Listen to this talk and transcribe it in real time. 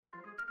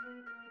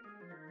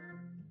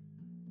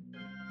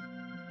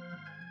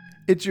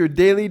It's your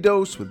daily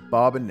dose with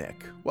Bob and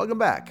Nick. Welcome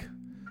back.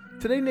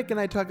 Today, Nick and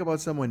I talk about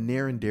someone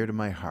near and dear to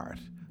my heart,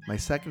 my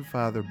second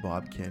father,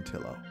 Bob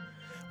Cantillo.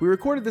 We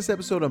recorded this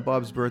episode on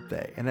Bob's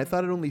birthday, and I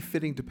thought it only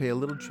fitting to pay a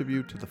little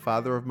tribute to the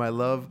father of my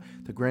love,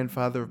 the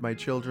grandfather of my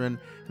children,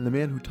 and the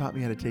man who taught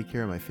me how to take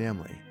care of my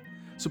family.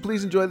 So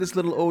please enjoy this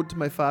little ode to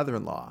my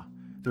father-in-law.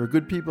 There are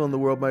good people in the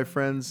world, my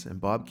friends, and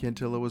Bob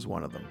Cantillo was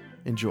one of them.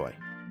 Enjoy.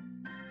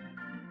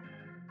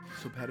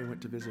 So Patty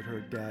went to visit her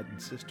dad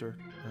and sister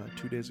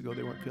 2 days ago.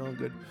 They weren't feeling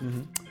good.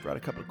 Brought a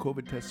couple of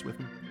COVID tests with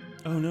them.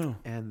 Oh, no.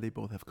 And they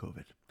both have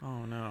COVID.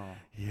 Oh, no.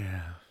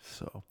 Yeah.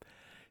 So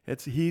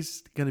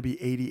he's going to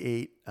be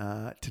 88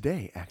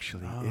 today,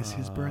 actually, is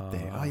his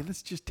birthday. Oh, yeah,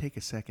 let's just take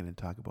a second and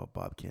talk about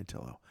Bob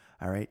Cantillo,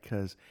 all right?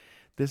 Because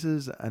this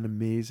is an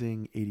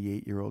amazing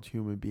 88-year-old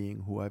human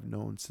being who I've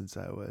known since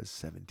I was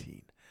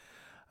 17.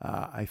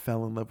 I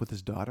fell in love with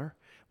his daughter.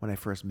 When I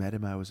first met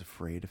him, I was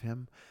afraid of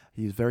him.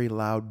 He's very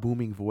loud,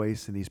 booming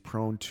voice, and he's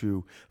prone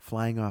to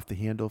flying off the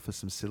handle for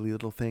some silly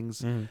little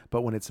things.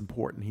 But when it's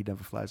important, he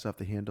never flies off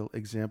the handle.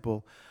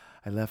 Example,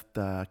 I left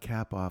the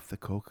cap off the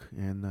Coke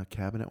in the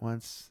cabinet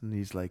once, and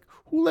he's like,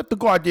 "Who left the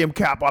goddamn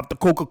cap off the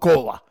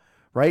Coca-Cola?"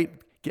 Right?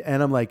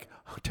 And I'm like,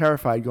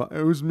 terrified, going,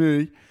 "It was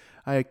me."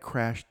 I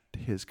crashed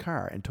his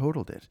car and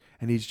totaled it.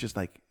 And he's just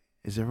like,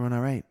 "Is everyone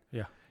all right?"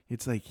 Yeah.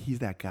 It's like he's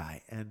that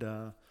guy.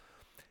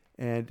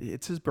 And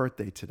it's his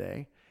birthday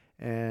today.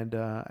 And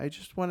I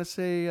just want to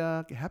say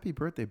happy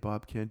birthday,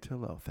 Bob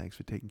Cantillo. Thanks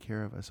for taking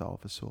care of us all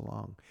for so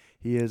long.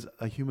 He is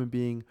a human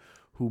being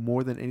who,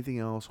 more than anything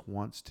else,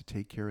 wants to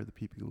take care of the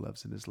people he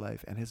loves in his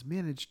life and has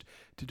managed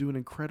to do an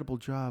incredible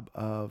job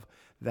of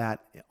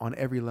that on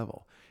every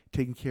level.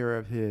 Taking care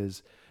of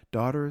his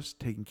daughters,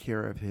 taking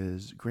care of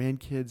his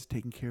grandkids,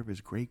 taking care of his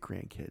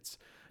great-grandkids,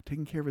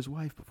 taking care of his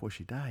wife before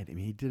she died. I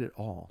mean, he did it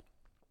all,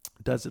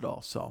 does it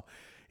all. So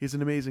he's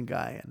an amazing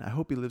guy, and I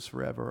hope he lives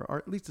forever, or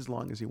at least as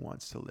long as he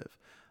wants to live,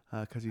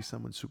 because he's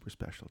someone super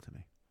special to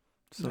me.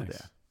 So Nice.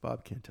 There,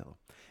 Bob Cantillo.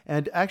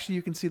 And actually,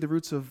 you can see the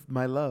roots of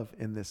my love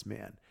in this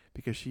man,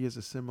 because she is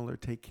a similar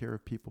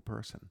take-care-of-people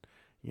person.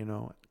 You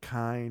know,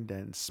 kind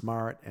and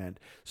smart and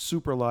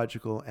super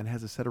logical, and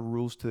has a set of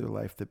rules to their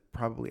life that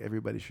probably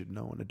everybody should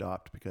know and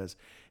adopt, because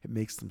it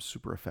makes them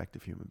super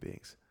effective human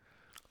beings.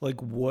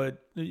 Like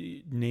what?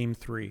 Name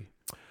 3.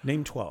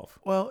 Name 12.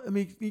 Well, I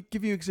mean,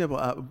 give you an example.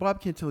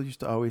 Bob Cantillo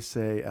used to always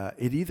say,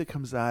 it either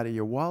comes out of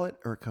your wallet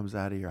or it comes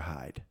out of your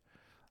hide.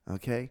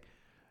 Okay?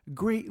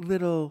 Great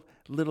little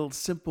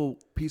simple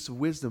piece of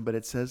wisdom, but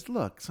it says,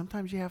 look,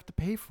 sometimes you have to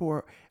pay for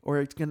it, or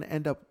it's going to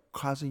end up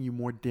causing you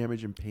more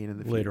damage and pain in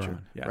the Later future.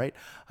 on, yeah. Right?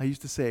 I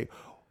used to say,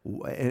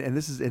 and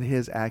this is in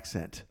his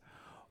accent,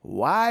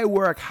 why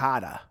work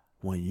harder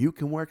when you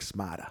can work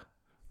smarter?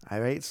 All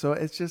right, so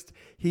it's just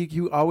he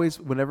always,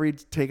 whenever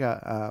he'd take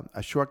a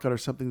shortcut or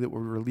something that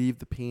would relieve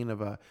the pain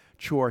of a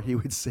chore, he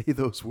would say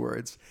those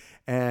words,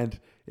 and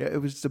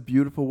it was just a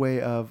beautiful way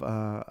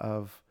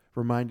of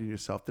reminding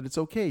yourself that it's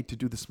okay to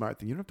do the smart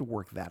thing. You don't have to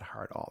work that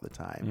hard all the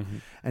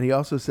time. And he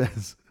also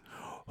says,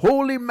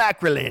 "Holy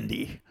mackerel,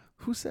 Andy."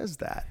 Who says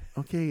that?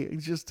 Okay,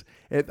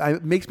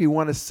 it makes me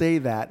want to say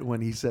that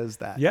when he says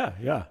that. Yeah,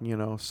 yeah. You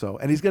know, so,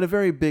 and he's got a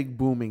very big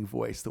booming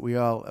voice that we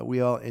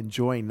all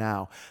enjoy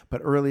now.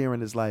 But earlier in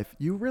his life,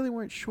 you really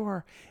weren't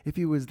sure if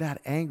he was that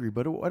angry.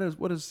 But what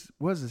is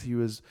he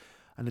was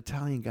an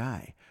Italian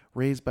guy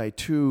raised by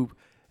 2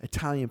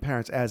 Italian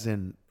parents, as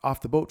in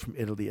off the boat from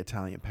Italy,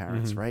 Italian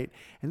parents, right?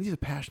 And these are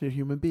passionate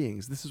human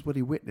beings. This is what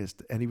he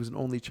witnessed, and he was an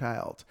only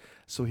child,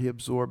 so he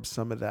absorbed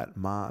some of that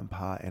ma and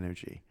pa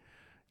energy.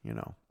 You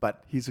know,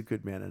 but he's a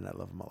good man, and I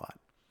love him a lot.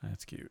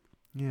 That's cute.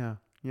 Yeah.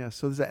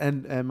 So there's that.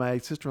 And my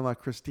sister-in-law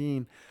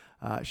Christine,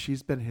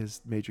 she's been his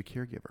major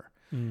caregiver,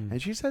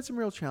 and she's had some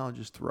real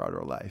challenges throughout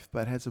her life,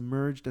 but has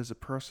emerged as a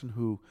person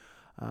who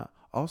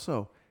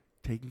also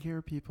taking care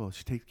of people.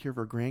 She takes care of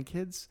her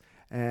grandkids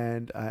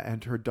and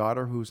her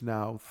daughter, who's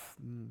now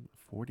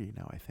 40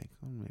 now, I think,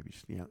 maybe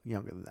she's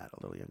younger than that,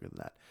 a little younger than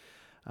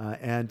that,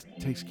 and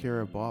takes care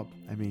of Bob.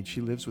 I mean,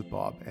 she lives with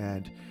Bob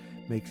and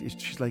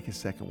she's like his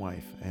second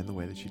wife, and the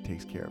way that she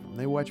takes care of him.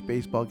 They watch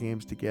baseball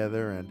games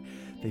together, and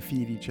they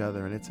feed each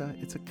other, and it's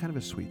a kind of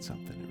a sweet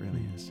something. It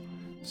really is.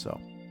 So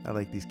I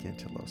like these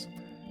Cantillos.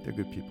 They're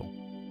good people.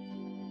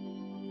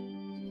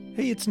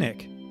 Hey, it's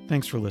Nick.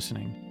 Thanks for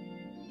listening.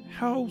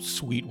 How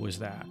sweet was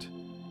that?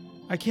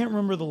 I can't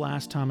remember the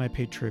last time I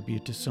paid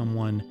tribute to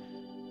someone,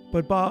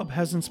 but Bob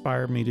has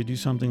inspired me to do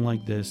something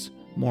like this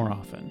more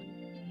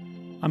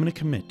often. I'm going to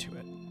commit to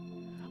it.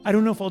 I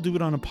don't know if I'll do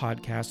it on a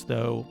podcast,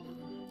 though.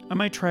 I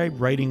might try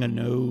writing an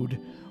ode,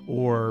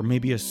 or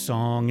maybe a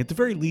song, at the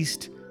very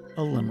least,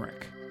 a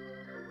limerick.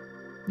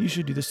 You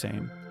should do the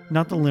same.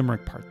 Not the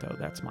limerick part, though,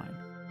 that's mine.